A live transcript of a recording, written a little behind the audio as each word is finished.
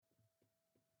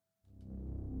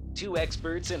Two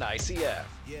experts in ICF.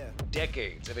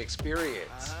 Decades of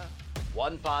experience.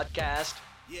 One podcast.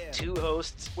 Two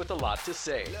hosts with a lot to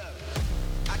say. Look,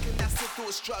 I cannot sit through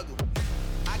a struggle.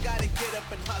 I gotta get up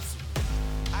and hustle.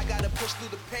 I gotta push through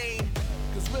the pain,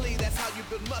 because really that's how you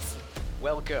build muscle.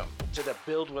 Welcome to the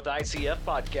Build with ICF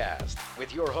podcast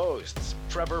with your hosts,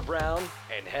 Trevor Brown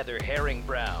and Heather Herring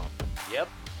Brown. Yep,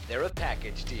 they're a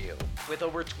package deal. With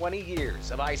over 20 years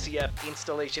of ICF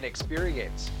installation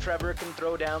experience, Trevor can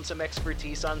throw down some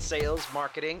expertise on sales,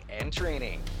 marketing, and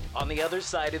training. On the other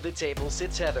side of the table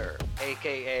sits Heather,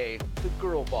 aka the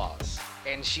girl boss.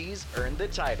 And she's earned the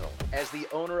title as the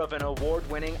owner of an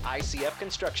award-winning ICF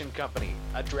construction company,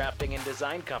 a drafting and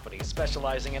design company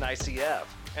specializing in ICF.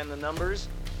 And the numbers?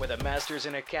 With a master's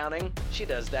in accounting, she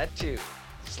does that too.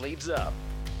 Sleeves up,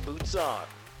 boots on.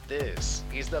 This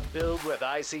is the Build with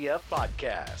ICF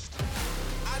podcast.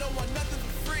 I don't want nothing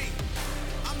for free.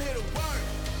 I'm here to work.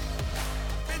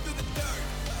 Been through the dirt.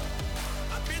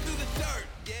 I've been through the dirt,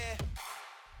 yeah.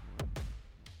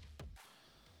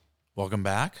 Welcome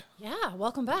back. Yeah,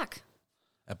 welcome back.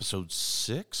 Episode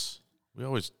 6.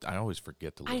 I always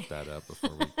forget to look that up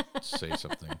before we say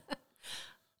something.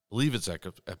 Believe it's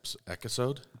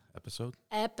episode. I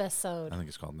think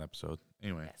it's called an episode.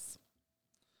 Anyway. Yes.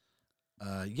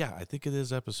 Yeah, I think it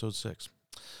is episode 6.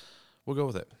 We'll go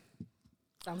with it.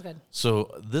 Sounds good.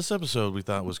 So this episode we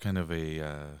thought was kind of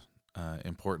a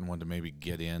important one to maybe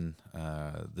get in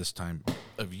this time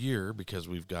of year because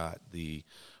we've got the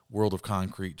World of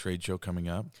Concrete trade show coming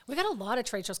up. We got a lot of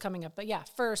trade shows coming up, but yeah,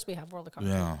 first we have World of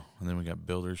Concrete. Yeah, and then we got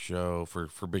Builder Show for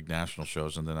big national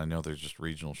shows, and then I know there's just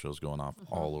regional shows going off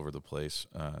all over the place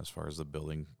as far as the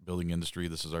building industry.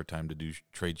 This is our time to do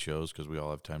trade shows because we all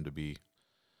have time to be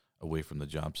away from the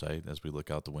job site as we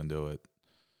look out the window at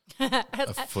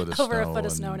a foot of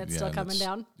snow. And it's still coming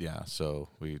down. Yeah, so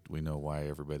we know why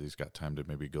everybody's got time to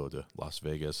maybe go to Las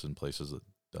Vegas and places that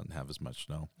don't have as much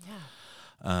snow.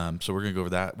 Yeah. So we're going to go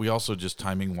over that. We also, just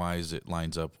timing-wise, it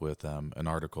lines up with an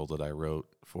article that I wrote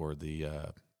for the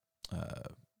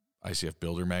ICF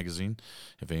Builder magazine.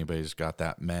 If anybody's got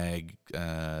that mag,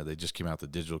 they just came out the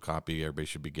digital copy. Everybody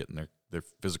should be getting their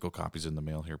physical copies in the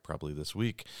mail here probably this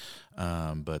week.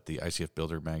 But the ICF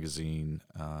Builder magazine,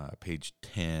 page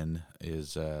 10,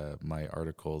 is my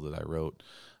article that I wrote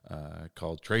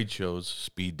called Trade Shows,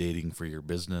 Speed Dating for Your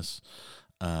Business.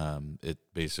 It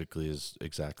basically is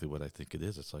exactly what I think it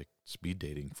is. It's like speed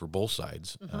dating for both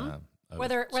sides.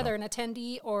 Whether an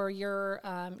attendee or you're,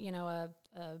 a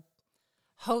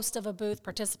host of a booth,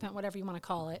 participant, whatever you want to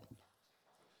call it.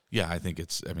 Yeah, I think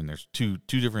there's two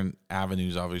different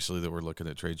avenues, obviously, that we're looking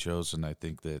at trade shows, and I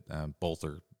think that both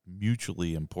are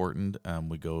mutually important.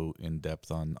 We go in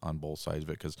depth on both sides of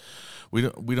it because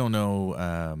we don't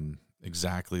know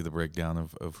exactly the breakdown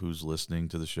of who's listening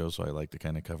to the show, so I like to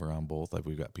kind of cover on both. Like,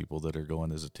 we've got people that are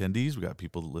going as attendees, we got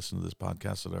people that listen to this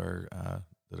podcast that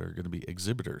are going to be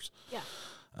exhibitors. Yeah.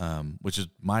 Which is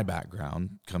my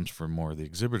background, comes from more of the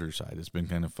exhibitor side. It's been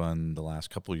kind of fun the last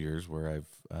couple of years where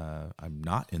I'm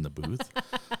not in the booth.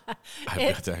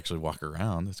 I've got to actually walk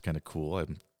around. It's kind of cool.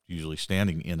 I'm usually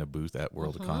standing in a booth at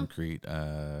World of Concrete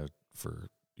for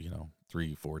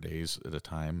 3-4 days at a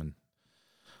time, and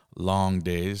long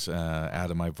days,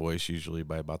 out of my voice usually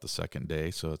by about the second day,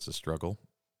 so it's a struggle.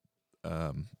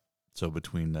 So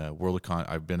between World of Con,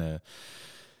 I've been a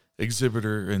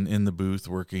exhibitor in the booth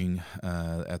working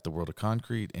at the World of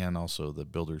Concrete and also the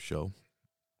Builder Show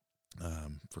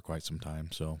for quite some time.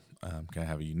 So kind of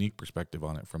have a unique perspective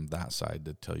on it from that side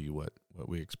to tell you what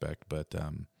we expect. But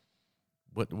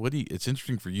what do you, it's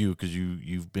interesting for you because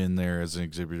you've been there as an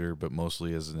exhibitor, but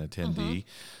mostly as an attendee.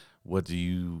 What do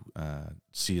you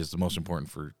see as the most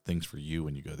important things for you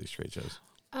when you go to these trade shows?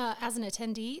 As an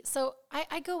attendee, so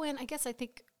I go in, I guess I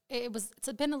think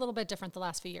it's been a little bit different the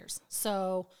last few years.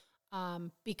 So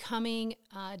becoming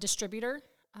a distributor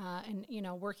and,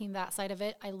 working that side of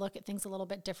it, I look at things a little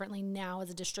bit differently now as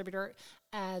a distributor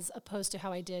as opposed to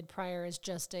how I did prior as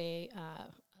just a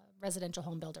residential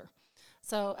home builder.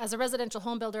 So as a residential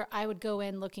home builder, I would go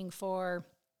in looking for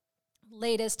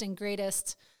latest and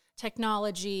greatest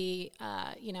technology,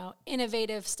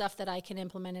 innovative stuff that I can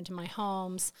implement into my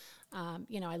homes.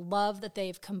 I love that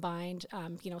they've combined,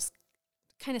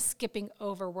 kind of skipping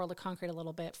over World of Concrete a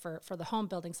little bit for the home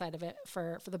building side of it.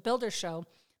 For the Builder Show,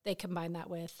 they combine that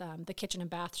with the Kitchen and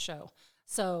Bath Show.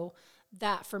 So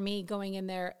that, for me, going in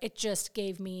there, it just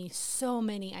gave me so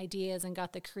many ideas and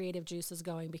got the creative juices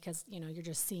going because, you're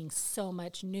just seeing so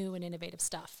much new and innovative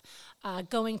stuff.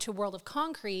 Going to World of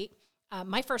Concrete,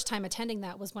 my first time attending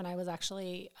that was when I was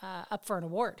actually up for an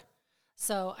award.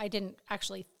 So I didn't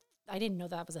know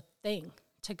that was a thing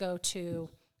to go to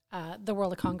the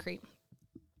World of Concrete.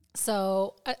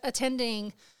 So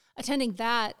attending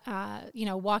that,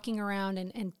 walking around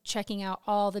and checking out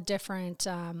all the different,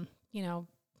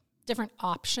 different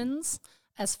options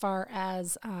as far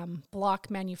as block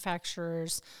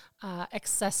manufacturers,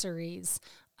 accessories,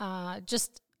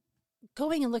 just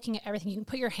going and looking at everything. You can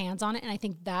put your hands on it, and I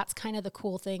think that's kind of the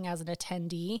cool thing as an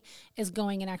attendee, is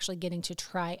going and actually getting to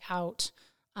try out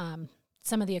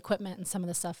some of the equipment and some of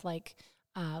the stuff. Like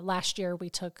last year, we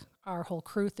took our whole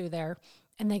crew through there,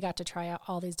 and they got to try out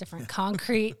all these different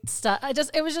concrete stuff.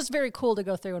 It was just very cool to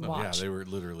go through and watch. Yeah, they were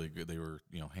literally good. They were,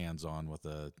 hands-on with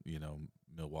a,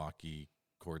 Milwaukee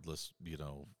cordless,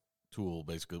 tool,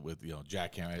 basically with,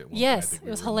 jackhammer. Yes, it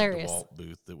was hilarious. DeWalt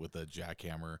booth with a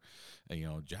jackhammer,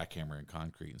 jackhammer and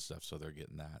concrete and stuff. So they're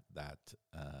getting that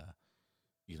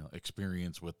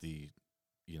experience with the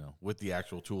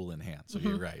actual tool in hand. So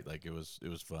you're right. Like it was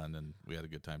fun, and we had a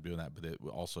good time doing that. But it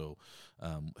also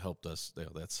helped us.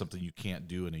 That's something you can't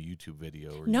do in a YouTube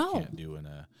video, or you can't do in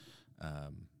a,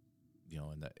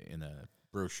 in a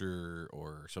brochure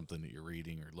or something that you're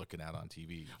reading or looking at on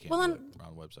TV. You can't do it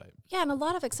on a website. Yeah, and a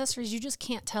lot of accessories you just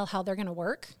can't tell how they're going to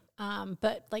work.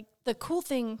 But like the cool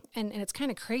thing, and it's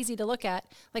kind of crazy to look at,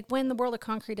 like when the World of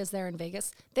Concrete is there in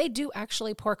Vegas, they do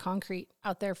actually pour concrete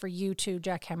out there for you to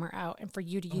jackhammer out and for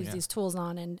you to use these tools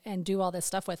on and do all this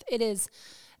stuff with. It's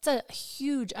a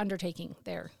huge undertaking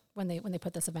there when they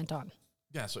put this event on.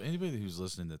 Yeah. So anybody who's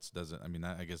listening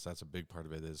I guess that's a big part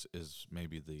of it is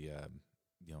maybe the,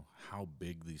 how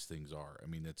big these things are. I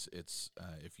mean, it's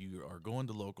if you are going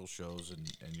to local shows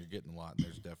and you're getting a lot, and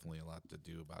there's definitely a lot to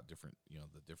do about different,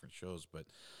 the different shows. But,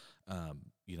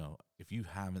 if you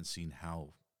haven't seen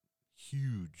how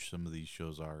huge some of these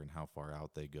shows are and how far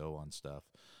out they go on stuff,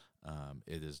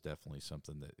 it is definitely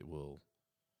something that it will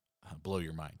blow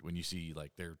your mind when you see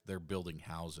like they're building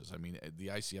houses. I mean, the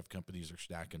ICF companies are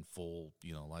stacking full,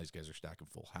 a lot of these guys are stacking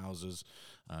full houses.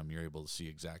 You're able to see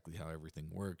exactly how everything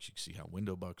works. You can see how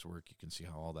window bucks work. You can see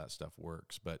how all that stuff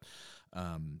works. But,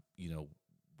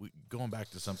 going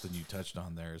back to something you touched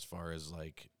on there, as far as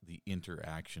like the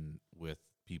interaction with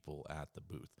people at the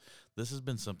booth, this has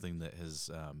been something that has,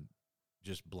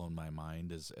 just blown my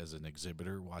mind as an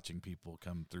exhibitor, watching people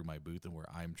come through my booth and where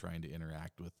I'm trying to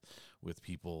interact with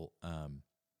people,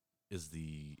 is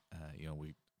the,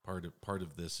 part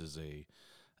of this is a,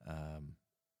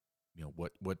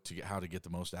 how to get the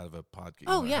most out of a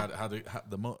podcast.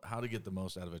 How to get the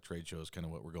most out of a trade show is kind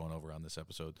of what we're going over on this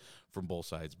episode from both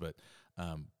sides. But,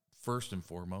 first and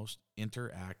foremost,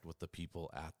 interact with the people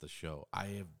at the show. I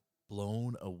have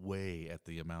blown away at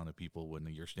the amount of people when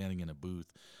you're standing in a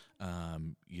booth,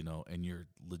 and you're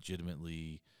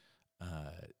legitimately,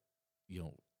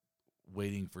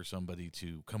 waiting for somebody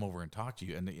to come over and talk to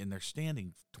you, and they're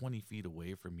standing 20 feet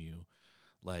away from you,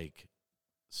 like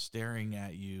staring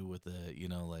at you with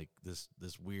like this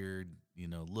weird,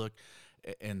 look,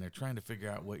 and they're trying to figure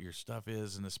out what your stuff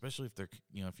is. And especially if they're,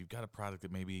 if you've got a product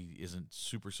that maybe isn't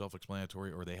super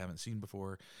self-explanatory or they haven't seen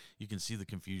before, you can see the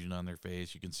confusion on their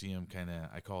face. You can see them kind of,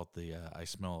 I call it the, I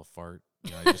smell a fart.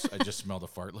 I just smelled a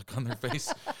fart look on their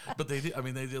face. But they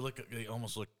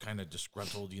almost look kind of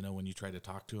disgruntled, when you try to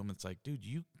talk to them. It's like, dude,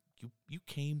 you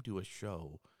came to a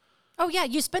show. Oh yeah.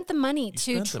 You spent the money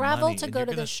to travel to go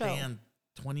to the show.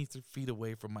 20 feet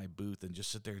away from my booth and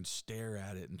just sit there and stare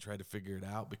at it and try to figure it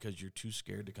out because you're too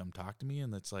scared to come talk to me.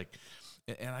 And it's like,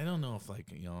 and I don't know if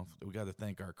we got to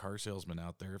thank our car salesman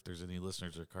out there. If there's any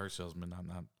listeners or car salesmen, I'm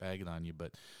not bagging on you,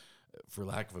 but for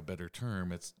lack of a better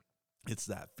term, it's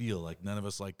that feel. Like none of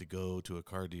us like to go to a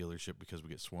car dealership because we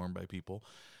get swarmed by people.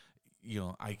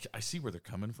 I see where they're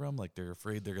coming from. Like they're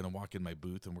afraid they're going to walk in my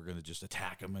booth and we're going to just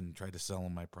attack them and try to sell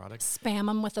them my product. Spam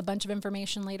them with a bunch of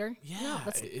information later. Yeah,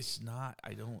 it's not.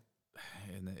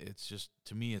 And it's just,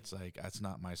 to me, it's like that's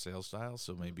not my sales style.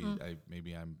 So maybe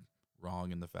I'm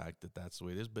wrong in the fact that that's the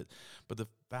way it is. But the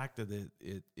fact that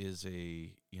it is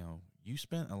a, you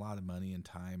spent a lot of money and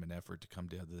time and effort to come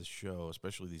to this show,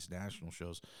 especially these national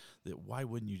shows, that why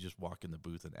wouldn't you just walk in the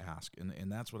booth and ask?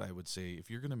 And that's what I would say.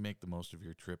 If you're going to make the most of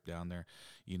your trip down there,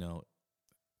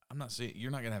 I'm not saying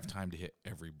you're not going to have time to hit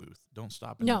every booth. Don't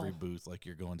stop in every booth like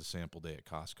you're going to sample day at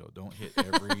Costco. Don't hit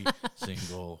every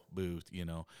single booth,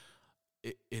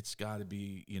 It's got to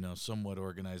be, somewhat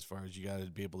organized as far as you got to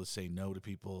be able to say no to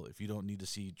people. If you don't need to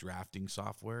see drafting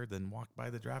software, then walk by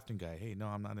the drafting guy. Hey, no,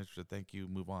 I'm not interested. Thank you.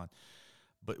 Move on.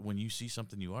 But when you see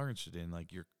something you are interested in,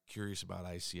 like you're curious about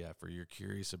ICF or you're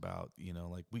curious about,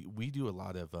 like we do a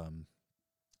lot of,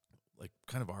 like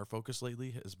kind of our focus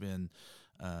lately has been,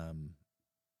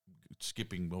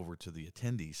 skipping over to the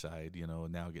attendee side, you know,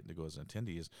 and now getting to go as an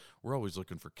attendee, is we're always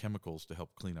looking for chemicals to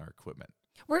help clean our equipment.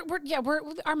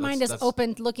 Our mind is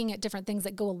open, looking at different things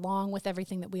that go along with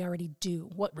everything that we already do.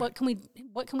 What can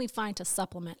we find to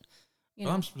supplement? You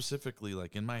know? I'm specifically,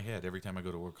 like, in my head every time I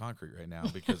go to World Concrete right now,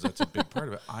 because that's a big part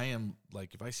of it. I am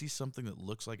like, if I see something that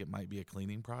looks like it might be a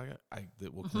cleaning product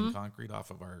that will clean concrete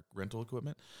off of our rental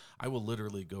equipment, I will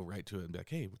literally go right to it and be like,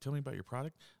 hey, tell me about your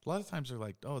product. A lot of times they're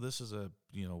like, oh, this is a,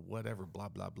 you know, whatever, blah,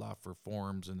 blah, blah, for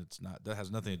forms, and that has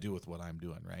nothing to do with what I'm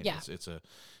doing, right? Yeah.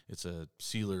 It's a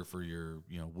sealer for your,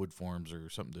 you know, wood forms or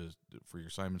something for your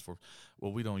Simon's forms.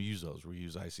 Well, we don't use those. We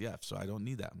use ICF, so I don't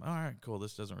need that. All right, cool.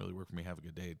 This doesn't really work for me. Have a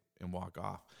good day, and walk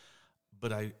off.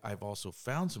 But I've also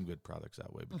found some good products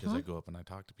that way, because I go up and I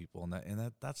talk to people,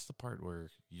 and that's the part where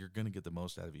you're going to get the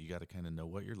most out of it. You got to kind of know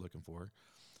what you're looking for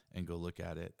and go look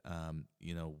at it.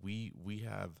 You know, we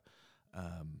have,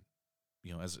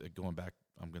 you know, as going back,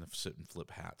 I'm going to sit and flip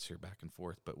hats here back and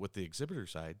forth, but with the exhibitor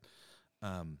side,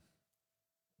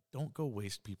 don't go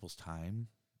waste people's time.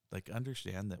 Like,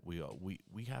 understand that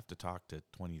we have to talk to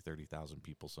 20, 30,000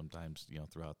 people sometimes, you know,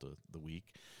 throughout the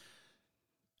week.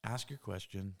 Ask your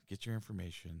question, get your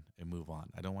information, and move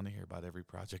on. I don't want to hear about every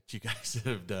project you guys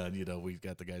have done. You know, we've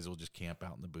got the guys who will just camp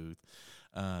out in the booth.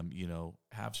 You know,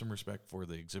 have some respect for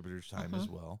the exhibitor's time as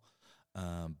well.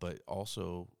 But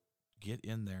also get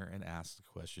in there and ask the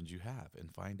questions you have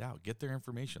and find out. Get their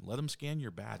information. Let them scan your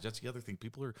badge. That's the other thing.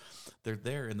 People they're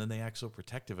there, and then they act so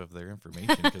protective of their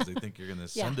information because they think you're going to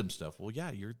send them stuff. Well, yeah,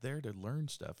 you're there to learn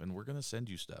stuff, and we're going to send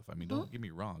you stuff. I mean, don't get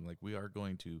me wrong. Like, we are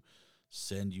going to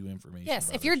send you information.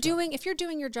 Yes, if you're doing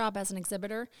your job as an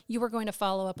exhibitor, you are going to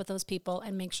follow up with those people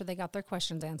and make sure they got their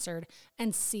questions answered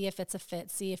and see if it's a fit,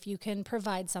 see if you can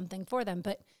provide something for them.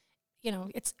 But, you know,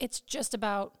 it's just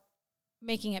about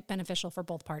making it beneficial for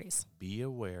both parties. Be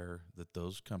aware that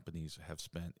those companies have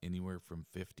spent anywhere from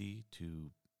 50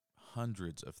 to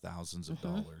hundreds of thousands of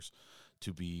dollars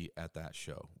to be at that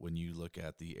show. When you look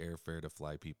at the airfare to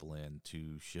fly people in,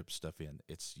 to ship stuff in,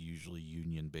 it's usually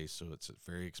union based, so it's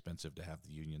very expensive to have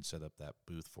the union set up that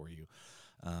booth for you.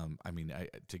 I mean,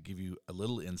 to give you a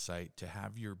little insight, to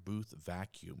have your booth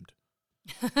vacuumed,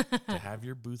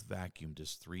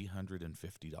 is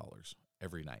 $350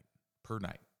 every night, per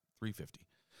night, $350.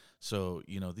 So,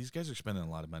 you know, these guys are spending a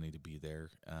lot of money to be there.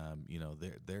 You know,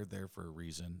 they're there for a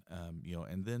reason. You know,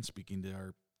 and then speaking to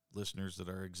our listeners that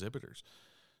are exhibitors,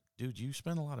 dude, you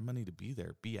spend a lot of money to be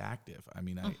there. Be active. I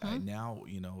mean, I now,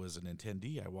 you know, as an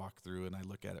attendee, I walk through and I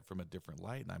look at it from a different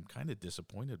light, and I'm kind of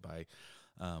disappointed by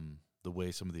the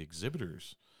way some of the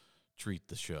exhibitors treat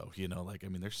the show. You know, like, I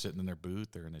mean, they're sitting in their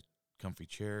booth, they're in a comfy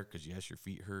chair because, yes, your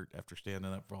feet hurt after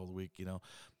standing up for all the week, you know,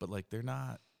 but like, they're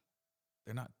not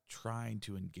trying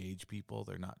to engage people.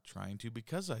 They're not trying to,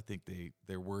 because I think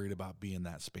they're worried about being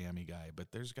that spammy guy.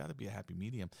 But there's got to be a happy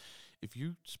medium. If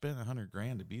you spend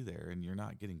 $100,000 to be there and you're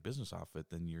not getting business off it,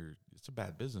 then it's a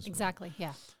bad business. Exactly. Move.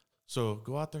 Yeah. So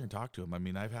go out there and talk to them. I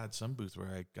mean, I've had some booths where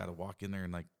I got to walk in there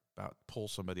and like about pull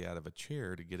somebody out of a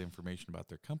chair to get information about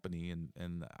their company,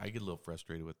 and I get a little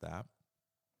frustrated with that.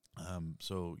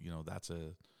 So, you know,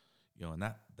 and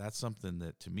that's something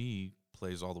that to me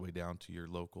plays all the way down to your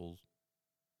local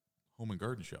home and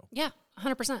garden show. Yeah,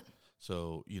 100%.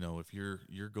 So, you know, if you're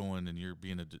going and you're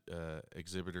being a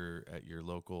exhibitor at your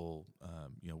local,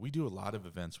 you know, we do a lot of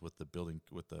events with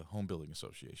the home building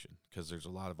association, because there's a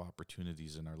lot of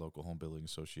opportunities in our local home building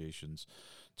associations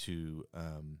to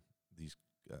these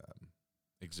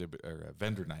exhibit or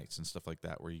vendor nights and stuff like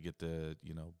that, where you get to,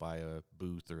 you know, buy a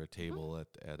booth or a table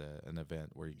at an event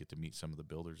where you get to meet some of the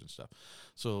builders and stuff.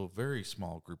 So very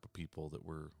small group of people that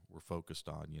we're focused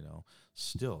on, you know.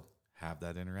 Still have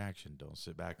that interaction. Don't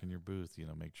sit back in your booth, you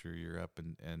know, make sure you're up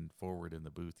and forward in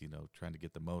the booth, you know, trying to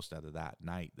get the most out of that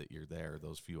night that you're there,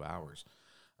 those few hours.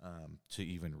 To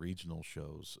even regional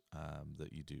shows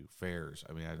that you do, fairs.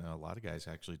 I mean, I know a lot of guys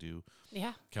actually do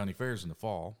county fairs in the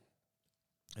fall,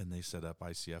 and they set up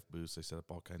ICF booths. They set up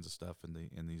all kinds of stuff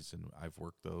in these, and I've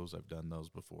worked those. I've done those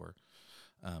before.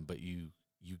 But you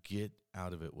get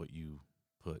out of it what you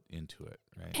put into it,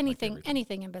 right?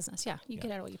 Anything in business, you get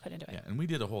out of what you put into it. Yeah, and we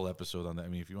did a whole episode on that. I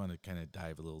mean, if you want to kind of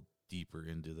dive a little deeper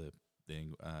into the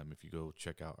thing, if you go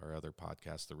check out our other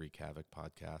podcast, the Wreak Havoc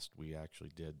podcast, we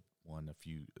actually did one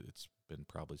it's been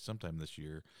probably sometime this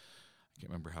year. I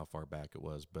can't remember how far back it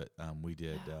was, but we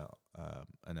did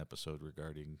an episode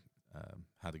regarding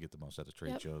how to get the most out of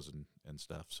trade shows and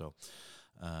stuff. So,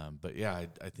 but yeah,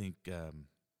 I think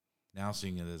now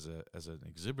seeing it as an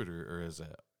exhibitor or as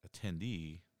a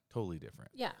attendee, totally different.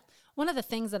 Yeah. One of the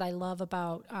things that I love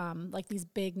about like these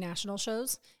big national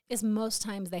shows is most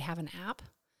times they have an app.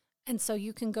 And so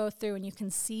you can go through and you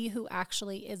can see who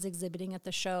actually is exhibiting at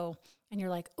the show. And you're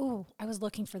like, oh, I was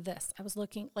looking for this. I was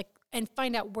looking and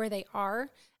find out where they are.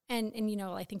 And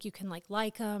I think you can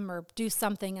like them or do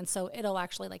something. And so it'll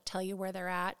actually tell you where they're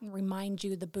at and remind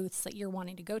you the booths that you're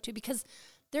wanting to go to, because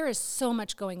there is so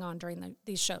much going on during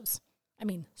these shows. I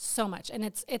mean, so much. And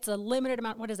it's a limited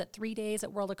amount. What is it? 3 days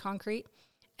at World of Concrete.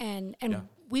 And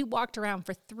we walked around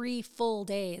for 3 full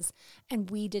days and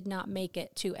we did not make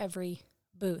it to every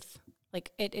booth.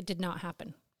 It did not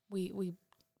happen. We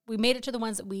made it to the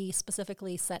ones that we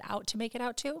specifically set out to make it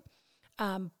out to.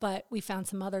 But we found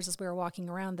some others as we were walking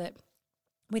around that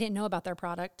we didn't know about their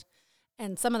product.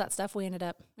 And some of that stuff we ended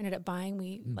up buying.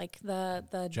 We like the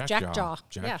Jackjaw.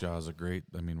 Jackjaw is a great,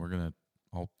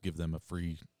 I'll give them a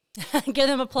free give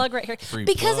them a plug right here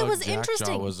because it was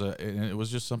interesting. It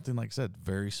was just something, like I said,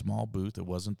 very small booth. It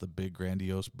wasn't the big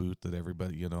grandiose booth that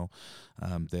everybody,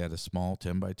 they had a small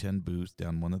 10 by 10 booth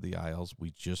down one of the aisles.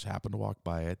 We just happened to walk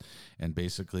by it. And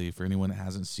basically, for anyone that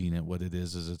hasn't seen it, what it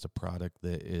is it's a product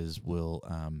that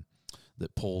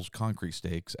that pulls concrete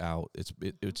stakes out.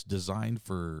 It's designed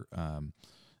for,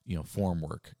 form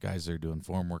work, guys that are doing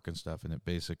form work and stuff. And it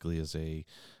basically is a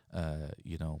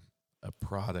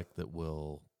product that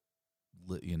will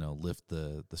lift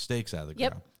the stakes out of the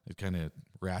ground. It kind of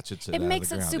ratchets it out makes of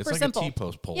the it ground. super it's like simple. a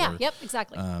T-post puller. Yeah, yep,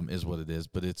 exactly. Is what it is.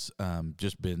 But it's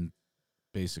just been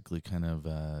basically kind of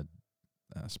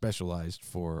specialized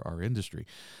for our industry.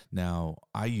 Now,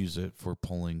 I use it for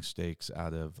pulling stakes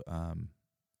out of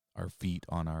our feet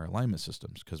on our alignment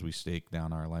systems, because we stake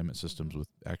down our alignment systems with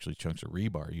actually chunks of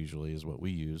rebar usually is what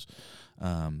we use.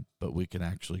 But we can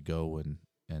actually go and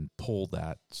pull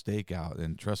that stake out.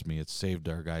 And trust me, it's saved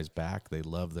our guys back. They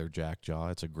love their Jackjaw.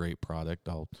 It's a great product.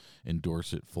 I'll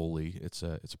endorse it fully. It's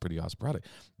a pretty awesome product.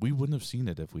 We wouldn't have seen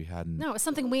it if we hadn't. No, it's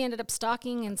something we ended up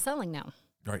stocking and selling now.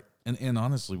 Right. And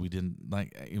honestly, we didn't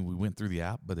we went through the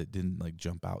app, but it didn't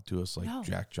jump out to us like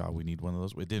Jackjaw. We need one of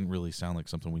those. It didn't really sound like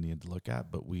something we needed to look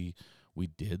at, but we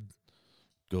did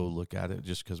go look at it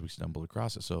just because we stumbled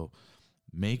across it. So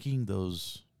making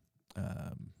those,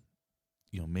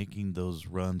 making those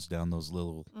runs down those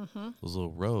little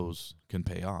rows can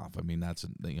pay off. I mean, that's,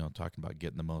 talking about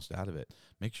getting the most out of it.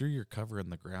 Make sure you're covering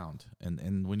the ground.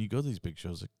 And when you go to these big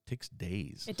shows, it takes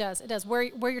days. It does. Wear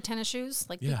your tennis shoes,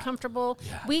 be comfortable.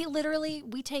 Yeah.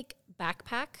 We take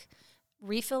backpack,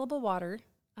 refillable water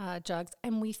jugs,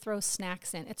 and we throw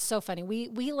snacks in. It's so funny.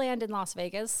 We land in Las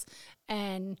Vegas,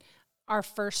 and our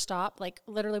first stop,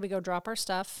 literally we go drop our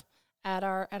stuff at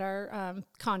our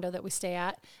condo that we stay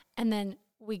at, and then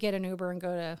we get an Uber and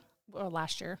go to,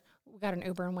 last year, we got an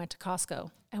Uber and went to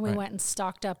Costco. And we went and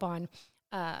stocked up on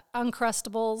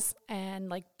Uncrustables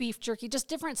and beef jerky, just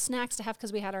different snacks to have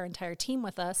because we had our entire team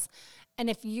with us. And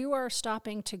if you are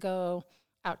stopping to go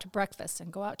out to breakfast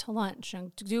and go out to lunch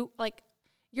and to do,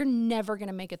 you're never going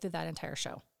to make it through that entire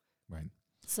show. Right.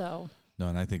 So. No,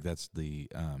 and I think that's the,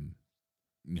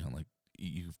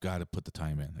 you've got to put the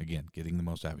time in. Again, getting the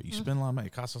most out of it. You spend a lot of money.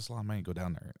 It costs us a lot of money to go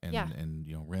down there and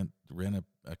rent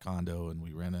a condo, and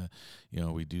we rent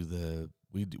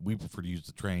we prefer to use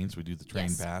the trains. We do the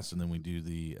train pass, and then we do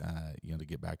the to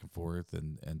get back and forth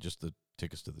and just the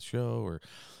tickets to the show. Or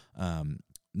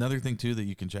another thing too that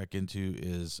you can check into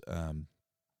is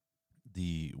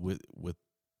with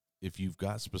if you've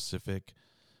got specific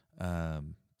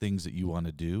things that you want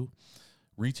to do.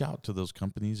 Reach out to those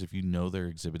companies. If you know they're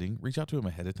exhibiting, reach out to them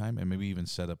ahead of time and maybe even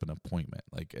set up an appointment.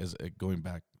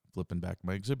 Flipping back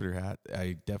my exhibitor hat,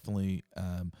 I definitely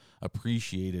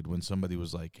appreciated when somebody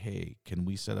was like, hey, can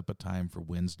we set up a time for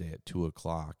Wednesday at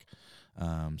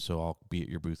 2:00? So I'll be at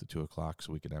your booth at 2:00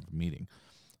 so we can have a meeting.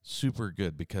 Super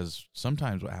good, because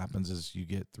sometimes what happens is you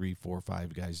get 3, 4,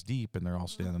 5 guys deep and they're all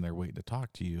standing there waiting to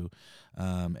talk to you.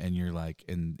 And you're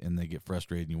and they get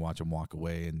frustrated and you watch them walk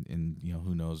away and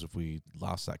who knows if we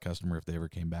lost that customer, if they ever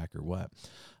came back or what.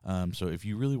 So if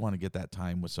you really want to get that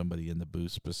time with somebody in the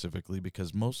booth specifically,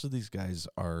 because most of these guys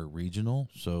are regional.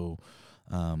 So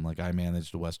I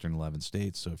managed the Western 11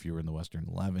 states. So if you were in the Western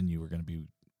 11, you were going to be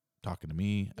talking to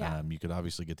me. You could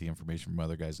obviously get the information from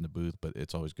other guys in the booth, but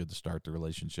it's always good to start the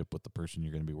relationship with the person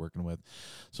you're going to be working with.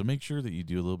 So make sure that you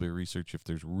do a little bit of research if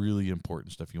there's really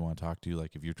important stuff you want to talk to,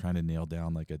 like if you're trying to nail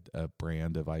down a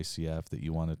brand of ICF that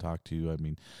you want to talk to. I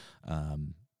mean,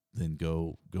 then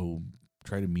go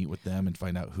try to meet with them and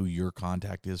find out who your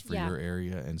contact is for your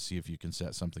area and see if you can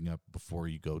set something up before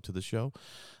you go to the show.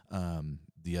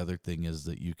 The other thing is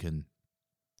that you can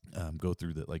go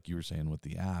through that, like you were saying with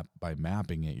the app. By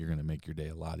mapping it, you're going to make your day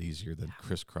a lot easier than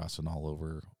crisscrossing all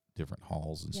over different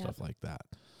halls and stuff like that.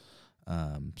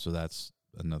 So that's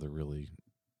another really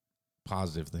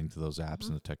positive thing to those apps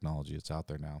and the technology that's out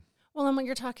there now. Well, and what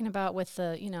you're talking about with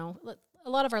the, a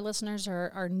lot of our listeners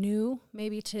are new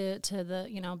maybe to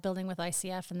the, building with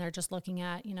ICF, and they're just looking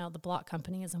at, the block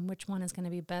companies and which one is going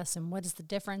to be best and what is the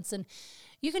difference. And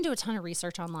you can do a ton of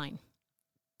research online,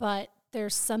 but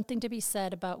there's something to be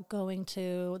said about going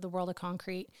to the World of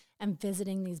Concrete and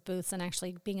visiting these booths and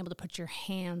actually being able to put your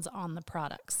hands on the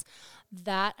products.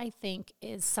 That, I think,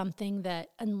 is something that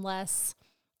unless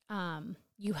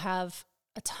you have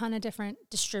a ton of different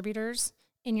distributors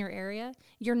in your area,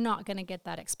 you're not going to get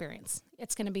that experience.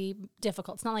 It's going to be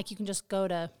difficult. It's not like you can just go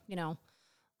to,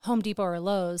 Home Depot or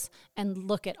Lowe's and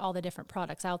look at all the different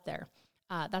products out there.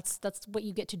 That's what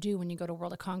you get to do when you go to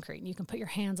World of Concrete. You can put your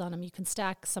hands on them. You can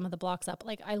stack some of the blocks up.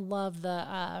 Like, I love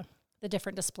the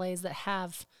different displays that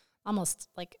have almost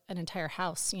like an entire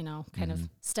house, kind of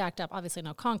stacked up. Obviously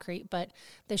no concrete, but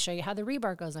they show you how the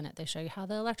rebar goes in it. They show you how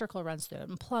the electrical runs through it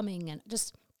and plumbing, and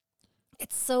just,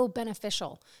 it's so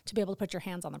beneficial to be able to put your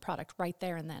hands on the product right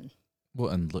there and then. Well,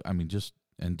 and look, I mean,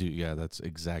 that's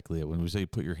exactly it. When we say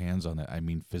put your hands on it, I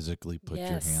mean physically put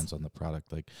your hands on the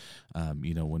product. Like,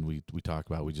 when we talk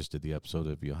about, we just did the episode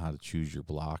of, how to choose your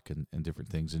block and different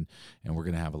things. And we're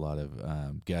going to have a lot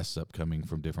of guests upcoming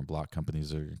from different block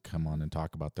companies that are going to come on and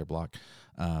talk about their block.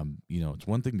 It's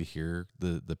one thing to hear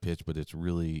the pitch, but it's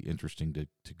really interesting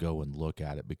to go and look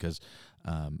at it because,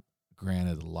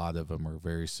 granted, a lot of them are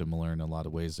very similar in a lot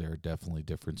of ways. There are definitely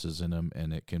differences in them,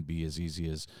 and it can be as easy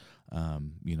as,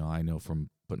 I know from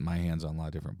putting my hands on a lot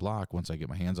of different block, once I get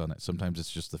my hands on it, sometimes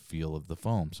it's just the feel of the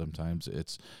foam. Sometimes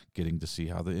it's getting to see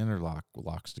how the interlock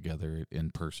locks together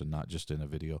in person, not just in a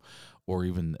video, or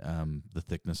even the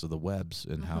thickness of the webs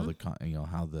and how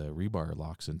how the rebar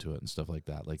locks into it and stuff like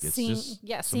that. Like, it's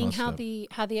seeing how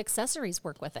the accessories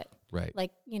work with it. Right.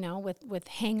 Like, with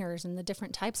hangers and the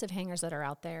different types of hangers that are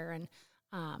out there, and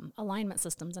alignment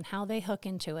systems and how they hook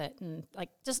into it, and like,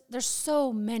 just, there's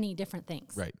so many different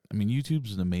things. Right. I mean,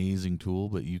 YouTube's an amazing tool,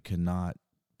 but you cannot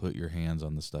put your hands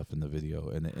on the stuff in the video,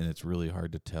 and it's really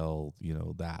hard to tell,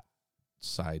 that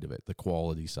side of it, the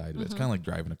quality side of it. It's kind of like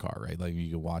driving a car, right? Like, you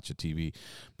can watch a TV,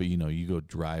 but you go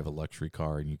drive a luxury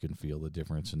car and you can feel the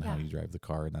difference in how you drive the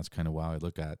car, and that's kind of why I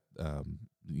look at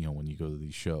when you go to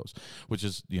these shows, which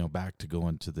is back to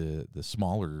going to the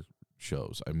smaller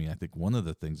shows. I mean, I think one of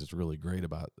the things that's really great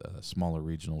about a smaller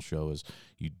regional show is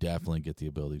you definitely get the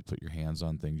ability to put your hands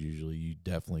on things. Usually you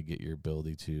definitely get your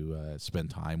ability to spend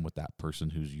time with that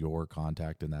person who's your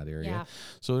contact in that area. Yeah.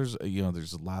 So there's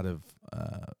a lot of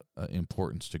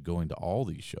importance to going to all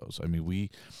these shows. I mean,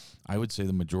 I would say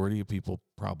the majority of people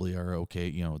probably are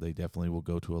okay. They definitely will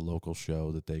go to a local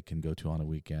show that they can go to on a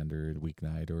weekend or a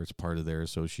weeknight, or it's part of their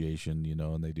association,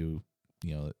 and they do,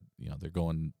 they're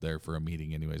going there for a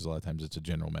meeting anyways. A lot of times it's a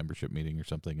general membership meeting or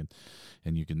something,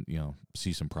 and you can,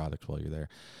 see some products while you're there.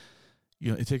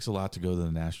 It takes a lot to go to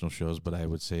the national shows, but I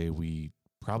would say we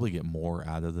probably get more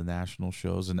out of the national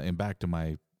shows. And back to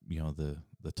my,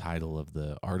 the title of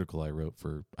the article I wrote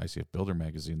for ICF Builder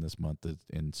magazine this month,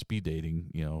 in speed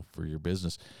dating, for your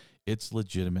business. It's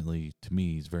legitimately, to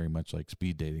me, it's very much like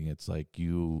speed dating. It's like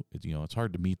it's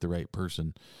hard to meet the right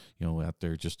person, out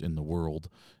there just in the world,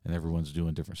 and everyone's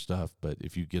doing different stuff. But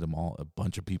if you get them all, a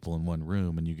bunch of people in one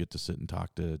room, and you get to sit and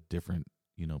talk to different,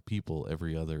 people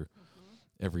every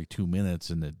 2 minutes,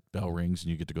 and the bell rings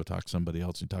and you get to go talk to somebody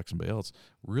else and talk to somebody else,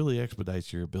 really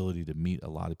expedites your ability to meet a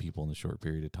lot of people in a short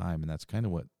period of time. And that's kind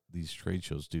of what these trade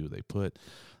shows do. They put,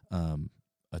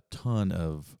 a ton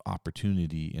of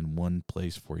opportunity in one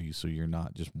place for you, so you're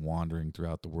not just wandering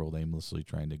throughout the world aimlessly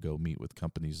trying to go meet with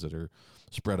companies that are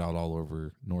spread out all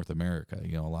over North America.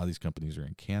 A lot of these companies are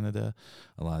in Canada,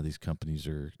 a lot of these companies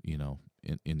are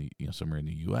in somewhere in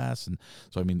the U.S. And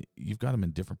so, I mean, you've got them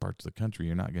in different parts of the country.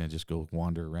 You're not going to just go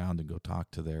wander around and go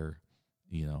talk to their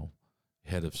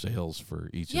head of sales for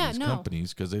each of these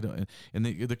companies, because they don't. And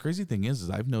the crazy thing is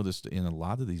I've noticed in a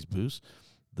lot of these booths,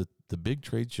 the big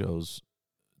trade shows,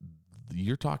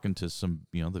 you're talking to some,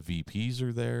 the VPs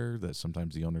are there, that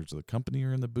sometimes the owners of the company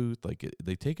are in the booth. Like,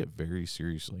 they take it very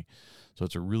seriously. So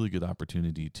it's a really good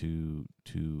opportunity to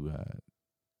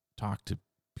talk to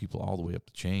people all the way up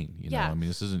the chain. I mean,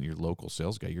 this isn't your local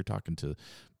sales guy. You're talking to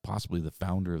possibly the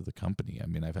founder of the company. I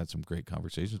mean, I've had some great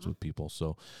conversations with people.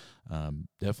 So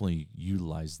definitely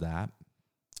utilize that.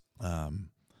 I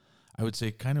would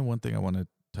say kind of one thing I want to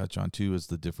touch on too is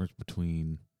the difference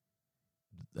between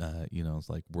it's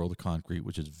like World of Concrete,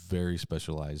 which is very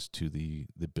specialized to the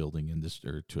building industry,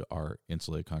 or to our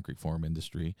insulated concrete form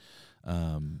industry,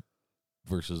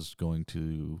 versus going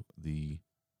to the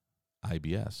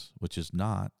IBS, which is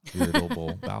not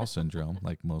irritable bowel syndrome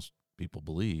like most people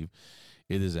believe.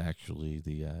 It is actually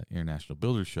the International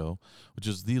Builder Show, which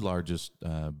is the largest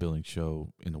building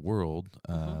show in the world,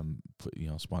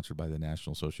 sponsored by the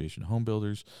National Association of Home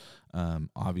Builders.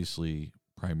 Obviously,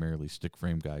 primarily stick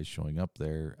frame guys showing up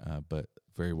there, but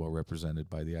very well represented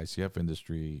by the ICF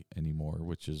industry anymore,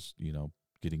 which is,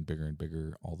 getting bigger and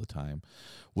bigger all the time.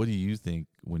 What do you think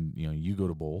when, you go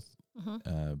to both,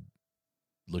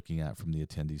 looking at from the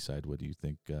attendee side, what do you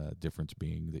think difference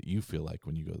being that you feel like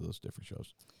when you go to those different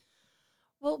shows?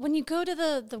 Well, when you go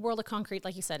to the World of Concrete,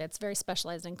 like you said, it's very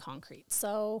specialized in concrete.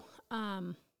 So,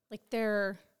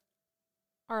 there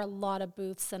are a lot of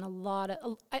booths and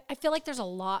I feel like there's a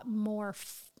lot more,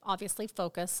 obviously,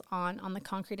 focus on the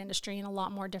concrete industry and a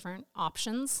lot more different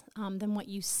options than what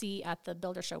you see at the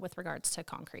builder show with regards to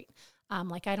concrete.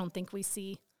 I don't think we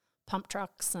see pump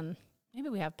trucks, and maybe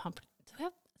we have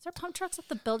is there pump trucks at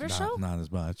the builder show? Not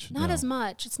as much. Not as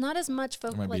much. It's not as much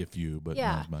focus. There might be a few, but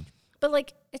not as much.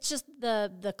 But it's just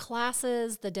the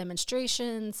classes, the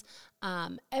demonstrations,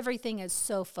 everything is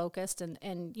so focused and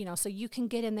so you can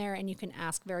get in there and you can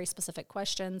ask very specific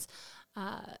questions.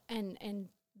 And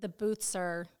the booths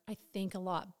are, I think, a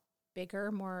lot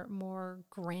bigger, more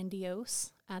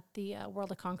grandiose at the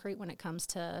World of Concrete when it comes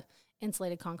to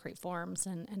insulated concrete forms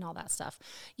and all that stuff.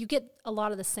 You get a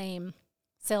lot of the same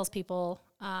salespeople,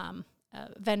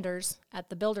 vendors at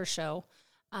the builder show.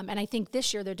 And I think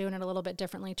this year they're doing it a little bit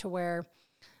differently to where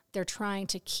they're trying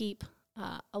to keep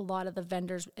a lot of the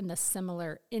vendors in the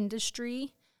similar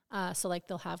industry. So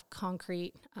they'll have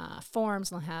concrete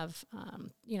forms, and they'll have,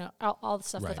 all the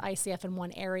stuff with ICF in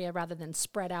one area rather than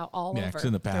spread out all over. Yeah, because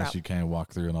in the past you kind of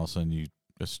walk through and all of a sudden you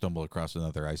stumble across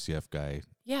another ICF guy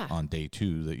on day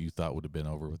 2 that you thought would have been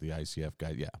over with the ICF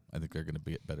guy. Yeah, I think they're going to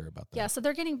be better about that. Yeah, so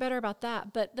they're getting better about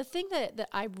that. But the thing that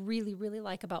I really, really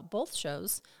like about both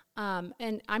shows,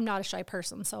 and I'm not a shy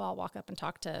person, so I'll walk up and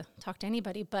talk to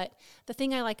anybody. But the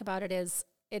thing I like about it is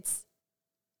it's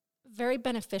very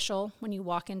beneficial when you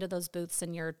walk into those booths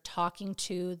and you're talking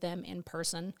to them in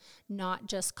person, not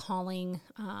just calling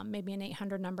maybe an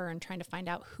 800 number and trying to find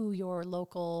out who your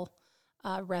local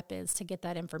rep is to get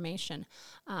that information.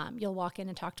 You'll walk in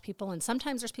and talk to people, and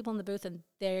sometimes there's people in the booth and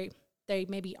they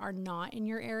maybe are not in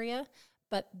your area,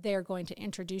 but they're going to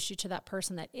introduce you to that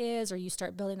person that is, or you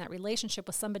start building that relationship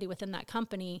with somebody within that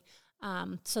company,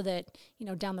 so that,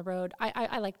 down the road,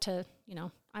 I like to,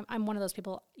 I'm one of those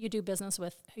people, you do business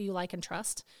with who you like and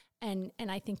trust. And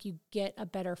I think you get a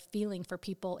better feeling for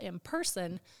people in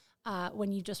person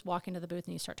when you just walk into the booth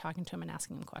and you start talking to them and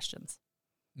asking them questions.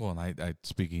 Well, and I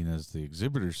speaking as the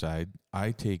exhibitor side,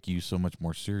 I take you so much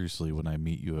more seriously when I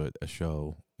meet you at a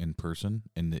show in person,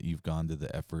 and that you've gone to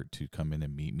the effort to come in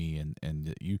and meet me, and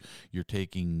that you're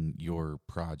taking your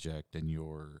project and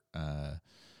your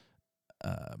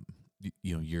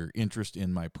your interest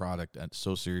in my product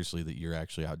so seriously that you're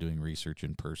actually out doing research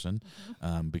in person.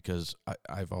 Because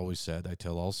I've always said, I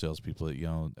tell all salespeople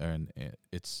that, and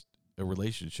it's a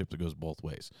relationship that goes both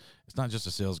ways. It's not just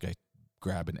a sales guy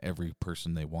grabbing every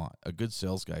person they want. A good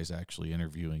sales guy is actually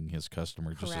interviewing his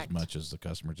customer just as much as the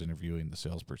customer's interviewing the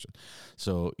salesperson.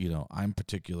 So, I'm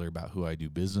particular about who I do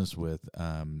business with.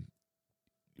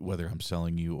 Whether I'm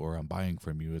selling you or I'm buying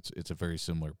from you, it's a very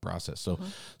similar process. So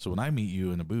when I meet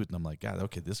you in a booth and I'm like, God,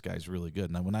 okay, this guy's really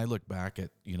good. And when I look back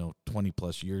at, 20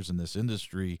 plus years in this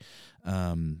industry,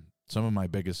 some of my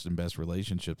biggest and best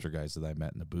relationships are guys that I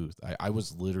met in the booth. I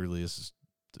was literally, this is,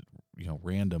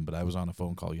 random, but I was on a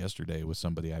phone call yesterday with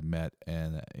somebody I met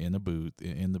in the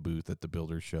booth at the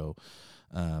builder show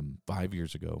 5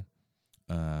 years ago.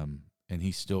 And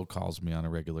he still calls me on a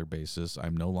regular basis.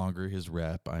 I'm no longer his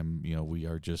rep. We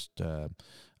are just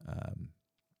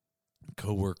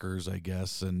co-workers, I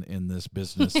guess, in this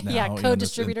business now. Yeah,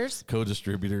 co-distributors.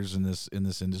 Co-distributors in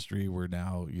this industry. We're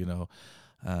now,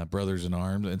 brothers in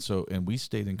arms. And we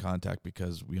stayed in contact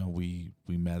because, we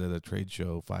met at a trade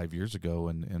show 5 years ago,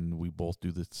 and we both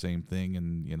do the same thing.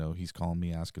 And, he's calling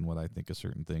me asking what I think of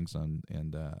certain things,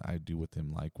 and I do with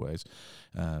him likewise.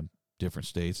 Different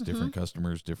states, different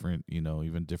customers, different,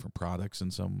 even different products in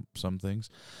some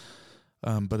things.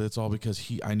 But it's all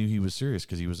because I knew he was serious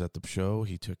because he was at the show.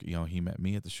 He took, he met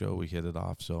me at the show. We hit it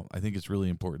off. So I think it's really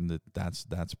important that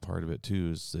that's part of it too,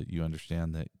 is that you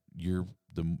understand that you're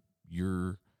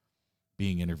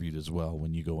being interviewed as well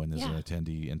when you go in as an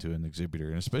attendee into an exhibitor,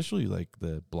 and especially like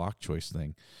the block choice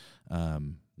thing.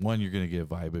 One, you're going to get a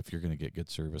vibe if you're going to get good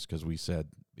service, because we said,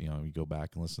 you go back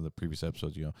and listen to the previous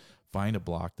episodes, find a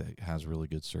block that has really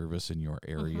good service in your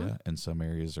area, and some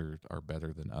areas are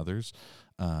better than others.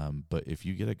 But if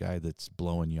you get a guy that's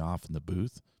blowing you off in the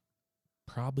booth,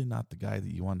 probably not the guy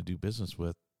that you want to do business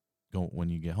with when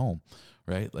you get home,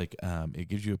 right? Like, it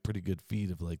gives you a pretty good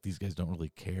feed of like, these guys don't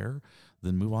really care.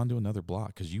 Then move on to another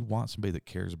block, because you want somebody that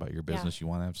cares about your business. You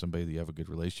want to have somebody that you have a good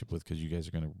relationship with, because you guys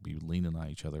are going to be leaning on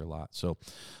each other a lot. So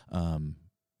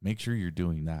make sure you're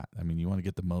doing that. I mean, you want to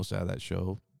get the most out of that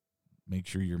show. Make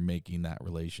sure you're making that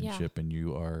relationship, and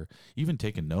you are even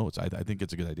taking notes. I think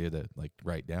it's a good idea to like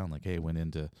write down, like, hey, I went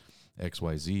into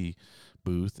XYZ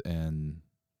booth and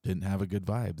didn't have a good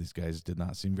vibe. These guys did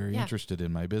not seem very interested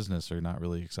in my business, or not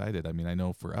really excited. I mean, I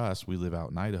know for us, we live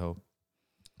out in Idaho.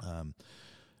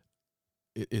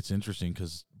 It's interesting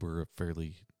because we're a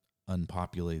fairly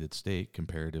unpopulated state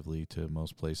comparatively to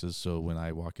most places. So when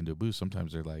I walk into a booth,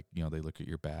 sometimes they're like, they look at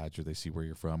your badge, or they see where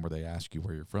you're from, or they ask you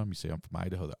where you're from. You say, I'm from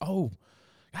Idaho. They're, oh,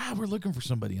 we're looking for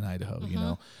somebody in Idaho,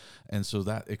 And so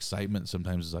that excitement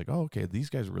sometimes is like, oh, okay, these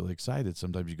guys are really excited.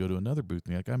 Sometimes you go to another booth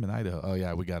and you're like, I'm in Idaho. Oh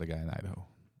yeah, we got a guy in Idaho.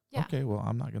 Yeah. Okay, well,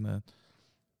 I'm not going to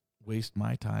waste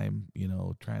my time,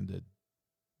 trying to,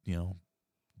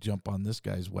 jump on this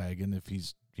guy's wagon if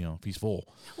he's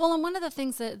full. Well, and one of the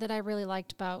things that I really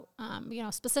liked about,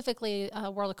 specifically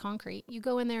World of Concrete, you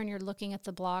go in there and you're looking at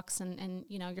the blocks, and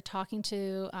you're talking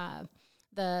to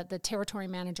the territory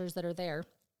managers that are there.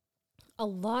 A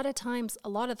lot of times, a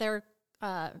lot of their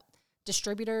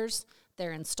distributors,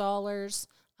 their installers,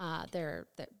 their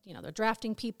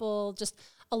drafting people, just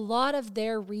a lot of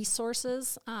their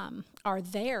resources are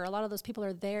there. A lot of those people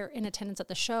are there in attendance at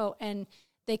the show, and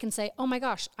they can say, oh my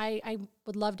gosh, I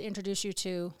would love to introduce you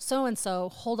to so-and-so.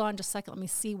 Hold on just a second. Let me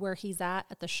see where he's at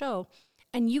the show.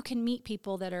 And you can meet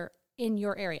people that are in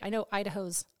your area. I know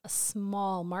Idaho's a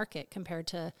small market compared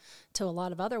to a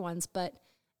lot of other ones, but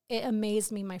it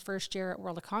amazed me my first year at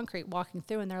World of Concrete walking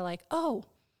through, and they're like, oh,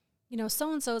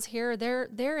 so-and-so's here.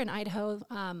 They're in Idaho.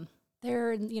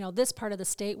 They're in, this part of the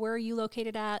state. Where are you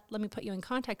located at? Let me put you in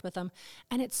contact with them.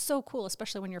 And it's so cool,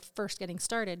 especially when you're first getting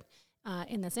started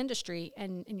in this industry,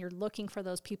 and you're looking for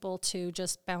those people to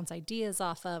just bounce ideas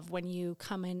off of when you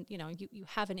come in, you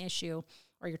have an issue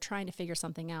or you're trying to figure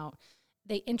something out.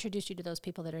 They introduce you to those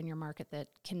people that are in your market that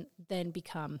can then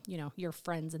become, your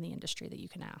friends in the industry that you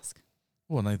can ask.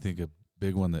 Well, and I think a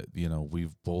big one that,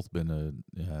 we've both been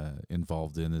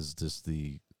involved in is just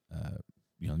the,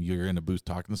 you're in a booth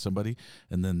talking to somebody,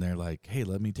 and then they're like, hey,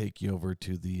 let me take you over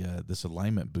to the this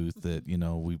alignment booth that,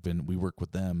 we work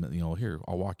with them, here,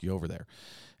 I'll walk you over there.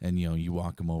 And, you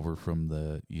walk them over from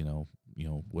the,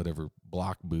 whatever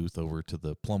block booth over to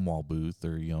the plumb wall booth,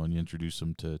 or, and you introduce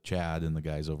them to Chad and the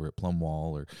guys over at plumb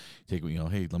wall, or take,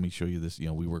 hey, let me show you this,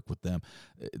 we work with them.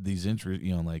 These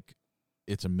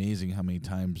it's amazing how many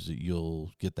times that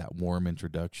you'll get that warm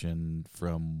introduction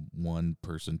from one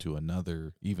person to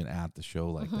another, even at the show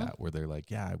like that, where they're like,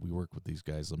 yeah, we work with these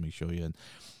guys. Let me show you. And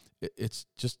it's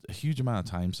just a huge amount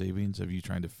of time savings of you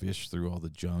trying to fish through all the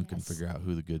junk and figure out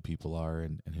who the good people are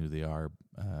and who they are,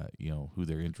 who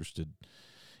they're interested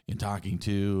in talking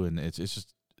to. And it's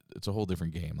a whole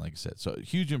different game, like I said. So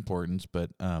huge importance, but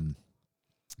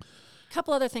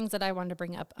couple other things that I wanted to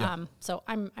bring up. Yeah. So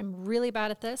I'm really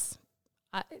bad at this.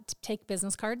 To take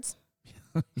business cards.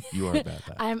 You are bad at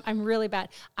that. I'm really bad.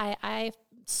 I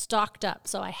stocked up,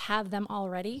 so I have them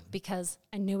already because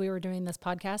I knew we were doing this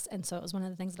podcast, and so it was one of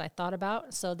the things that I thought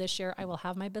about. So this year I will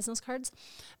have my business cards,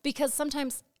 because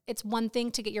sometimes it's one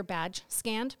thing to get your badge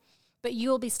scanned, but you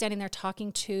will be standing there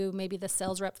talking to maybe the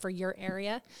sales rep for your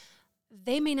area.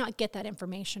 They may not get that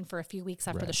information for a few weeks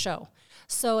after the show.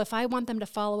 So if I want them to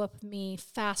follow up with me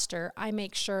faster, I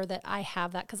make sure that I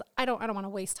have that, because I don't want to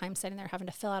waste time sitting there having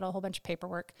to fill out a whole bunch of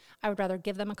paperwork. I would rather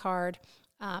give them a card,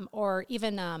 or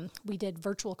even we did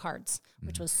virtual cards,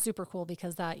 which was super cool,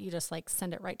 because that you just like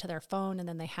send it right to their phone, and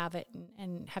then they have it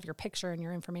and have your picture and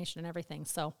your information and everything.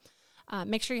 So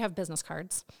make sure you have business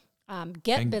cards.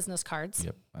 Get business cards.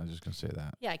 Yep, I was just going to say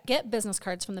that. Yeah, get business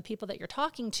cards from the people that you're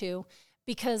talking to,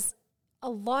 because a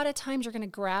lot of times you're going to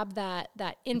grab that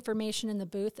information in the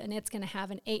booth, and it's going to have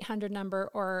an 800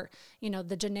 number, or,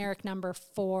 the generic number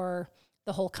for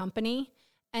the whole company.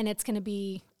 And it's going to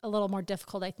be a little more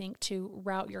difficult, I think, to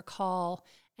route your call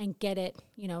and get it,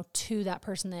 to that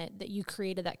person that you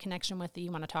created that connection with, that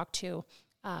you want to talk to,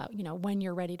 when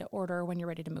you're ready to order, when you're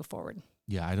ready to move forward.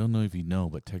 Yeah. I don't know if you know,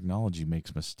 but technology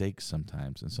makes mistakes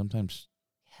sometimes. And sometimes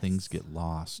things get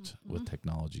lost with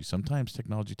technology. Sometimes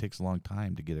technology takes a long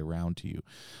time to get around to you.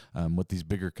 With these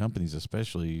bigger companies,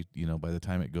 especially, by the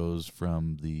time it goes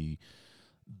from the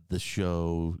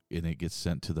show and it gets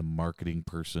sent to the marketing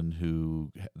person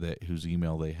whose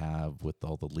email they have with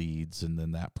all the leads, and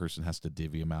then that person has to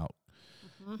divvy them out.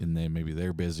 And then maybe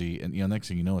they're busy, and next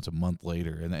thing you know, it's a month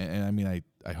later. And I mean,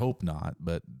 I hope not,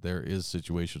 but there is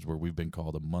situations where we've been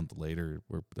called a month later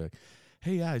where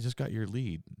hey, yeah, I just got your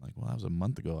lead. Like, well, that was a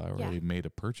month ago. I already made a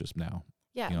purchase now.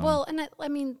 Yeah. You know? Well, and I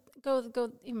mean,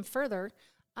 go even further.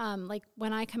 Like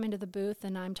when I come into the booth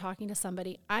and I'm talking to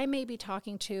somebody, I may be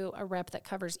talking to a rep that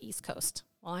covers East Coast.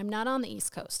 Well, I'm not on the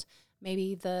East Coast.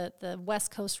 Maybe the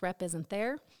West Coast rep isn't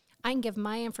there. I can give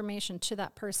my information to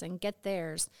that person, get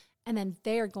theirs, and then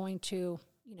they're going to,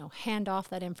 hand off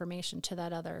that information to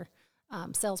that other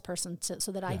salesperson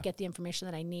so that I get the information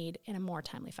that I need in a more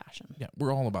timely fashion. Yeah,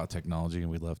 we're all about technology, and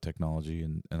we love technology,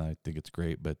 and I think it's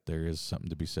great, but there is something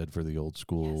to be said for the old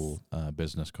school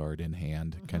business card in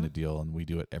hand kind of deal, and we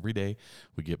do it every day.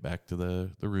 We get back to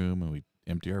the room, and we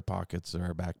empty our pockets or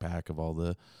our backpack of all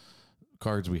the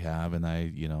cards we have, and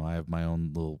I have my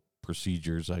own little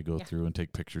procedures I go through and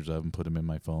take pictures of and put them in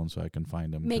my phone so I can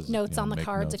find them. Make notes on the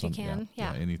cards if you can.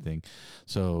 Yeah, anything.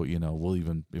 So, we'll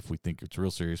even, if we think it's real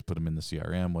serious, put them in the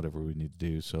CRM, whatever we need to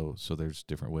do. So there's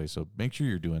different ways. So make sure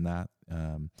you're doing that.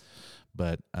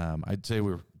 But I'd say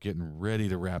we're getting ready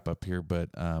to wrap up here,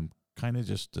 but kind of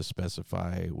just to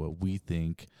specify what we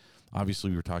think.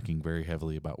 Obviously, we're talking very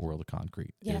heavily about World of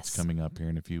Concrete. Yes. It's coming up here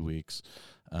in a few weeks,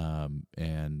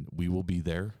 and we will be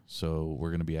there. So we're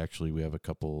going to be we have a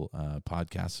couple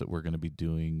podcasts that we're going to be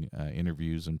doing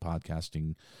interviews and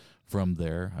podcasting from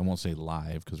there. I won't say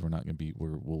live because we're not going to be,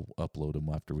 we'll upload them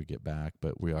after we get back,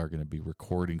 but we are going to be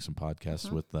recording some podcasts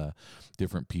with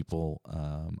different people.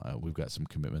 We've got some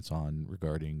commitments on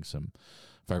regarding some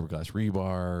fiberglass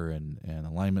rebar and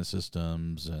alignment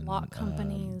systems and block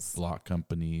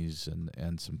companies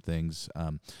and some things.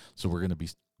 So we're going to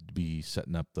be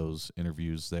setting up those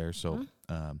interviews there. So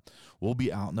we'll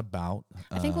be out and about.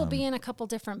 I think we'll be in a couple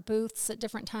different booths at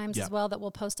different times as well that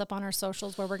we'll post up on our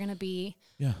socials where we're going to be.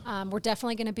 Yeah. We're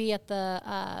definitely going to be at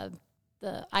the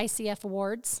ICF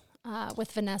Awards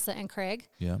with Vanessa and Craig.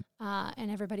 Yeah.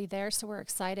 And everybody there. So we're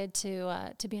excited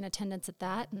to be in attendance at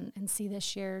that and see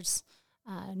this year's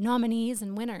nominees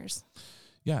and winners.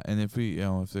 Yeah, and if we,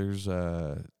 if there's,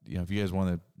 if you guys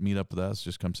want to meet up with us,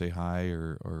 just come say hi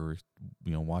or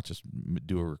watch us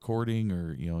do a recording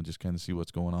or, just kind of see what's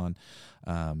going on.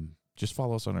 Just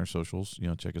follow us on our socials.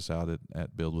 Check us out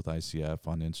at Build with ICF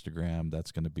on Instagram.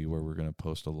 That's going to be where we're going to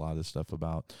post a lot of stuff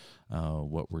about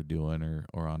what we're doing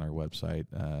or on our website,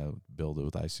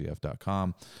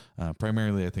 builditwithicf.com.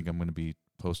 Primarily, I think I'm going to be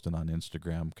posting on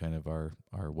Instagram kind of our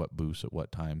what booths at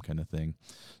what time kind of thing.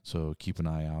 So keep an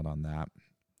eye out on that.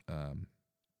 I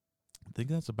think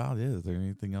that's about it. Is there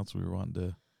anything else we were wanting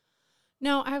to?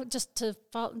 No, I just to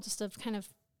kind of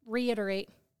reiterate: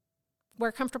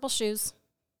 wear comfortable shoes,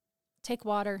 take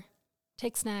water,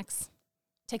 take snacks,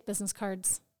 take business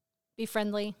cards, be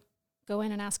friendly, go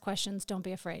in and ask questions. Don't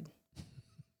be afraid.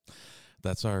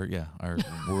 That's our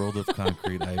World of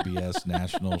Concrete IBS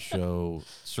National Show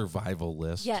survival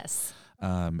list. Yes.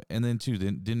 And then too,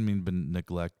 didn't mean to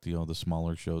neglect, the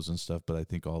smaller shows and stuff, but I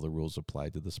think all the rules apply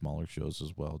to the smaller shows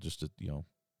as well. Just to,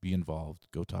 be involved,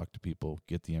 go talk to people,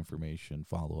 get the information,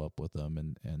 follow up with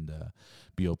them, and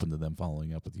be open to them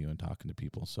following up with you and talking to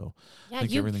people. So I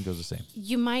think everything goes the same.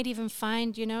 You might even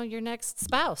find, your next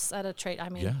spouse at a trade. I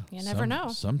mean, you never know.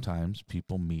 Sometimes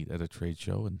people meet at a trade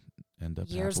show and end up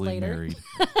years happily later married.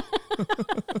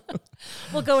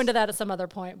 We'll go into that at some other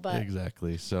point, but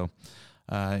exactly. So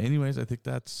anyways, I think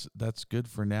that's good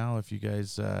for now. If you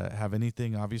guys have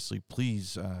anything, obviously,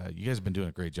 please, you guys have been doing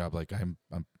a great job. Like I'm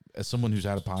as someone who's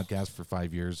had a podcast for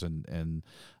 5 years and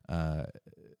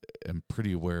am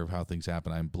pretty aware of how things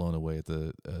happen, I'm blown away at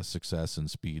the success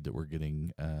and speed that we're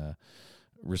getting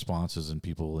responses and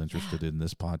people interested in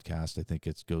this podcast. I think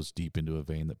it goes deep into a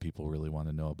vein that people really want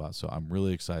to know about. So I'm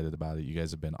really excited about it. You guys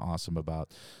have been awesome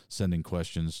about sending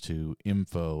questions to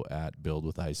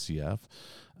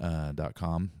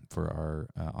info@buildwithicf.com for our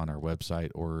on our website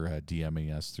or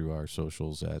DMing us through our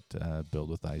socials at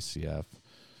buildwithicf.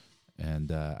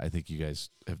 And I think you guys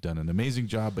have done an amazing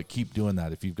job, but keep doing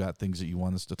that. If you've got things that you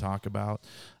want us to talk about,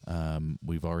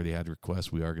 we've already had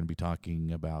requests. We are going to be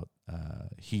talking about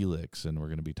Helix, and we're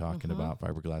going to be talking about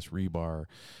fiberglass rebar,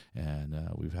 and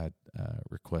we've had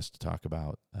requests to talk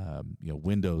about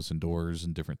windows and doors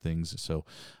and different things. So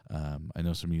I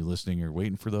know some of you listening are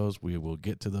waiting for those. We will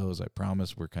get to those. I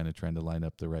promise. We're kind of trying to line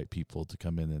up the right people to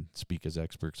come in and speak as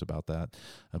experts about that,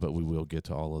 but we will get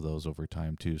to all of those over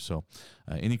time too. So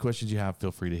any questions you have,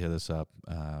 feel free to hit us up.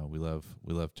 We love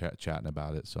chatting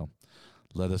about it. So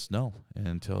let us know. And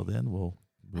until then, we'll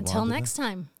until next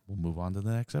time. We'll move on to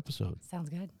the next episode. Sounds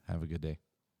good. Have a good day.